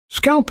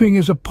Scalping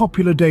is a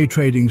popular day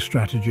trading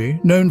strategy,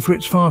 known for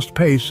its fast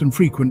pace and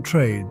frequent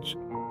trades.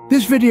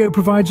 This video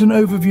provides an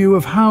overview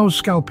of how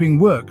scalping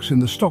works in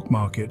the stock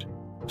market.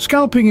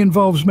 Scalping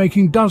involves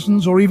making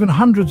dozens or even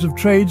hundreds of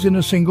trades in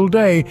a single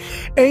day,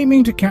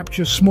 aiming to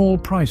capture small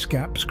price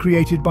gaps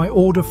created by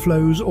order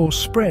flows or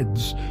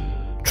spreads.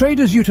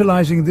 Traders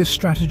utilizing this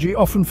strategy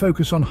often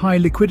focus on high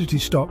liquidity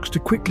stocks to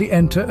quickly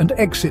enter and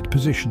exit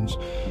positions.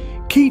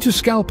 Key to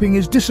scalping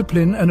is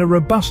discipline and a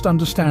robust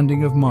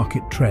understanding of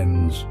market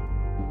trends.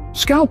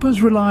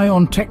 Scalpers rely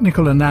on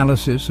technical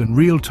analysis and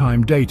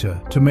real-time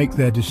data to make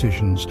their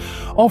decisions,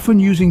 often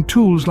using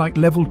tools like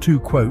level 2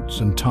 quotes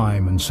and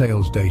time and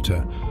sales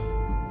data.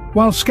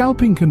 While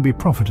scalping can be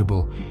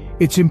profitable,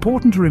 it's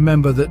important to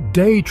remember that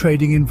day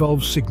trading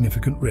involves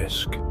significant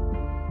risk.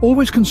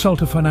 Always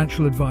consult a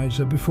financial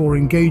advisor before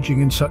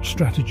engaging in such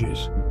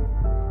strategies.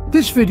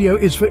 This video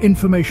is for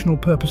informational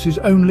purposes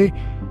only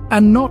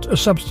and not a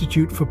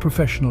substitute for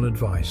professional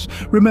advice.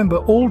 Remember,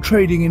 all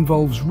trading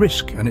involves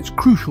risk and it's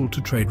crucial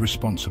to trade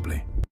responsibly.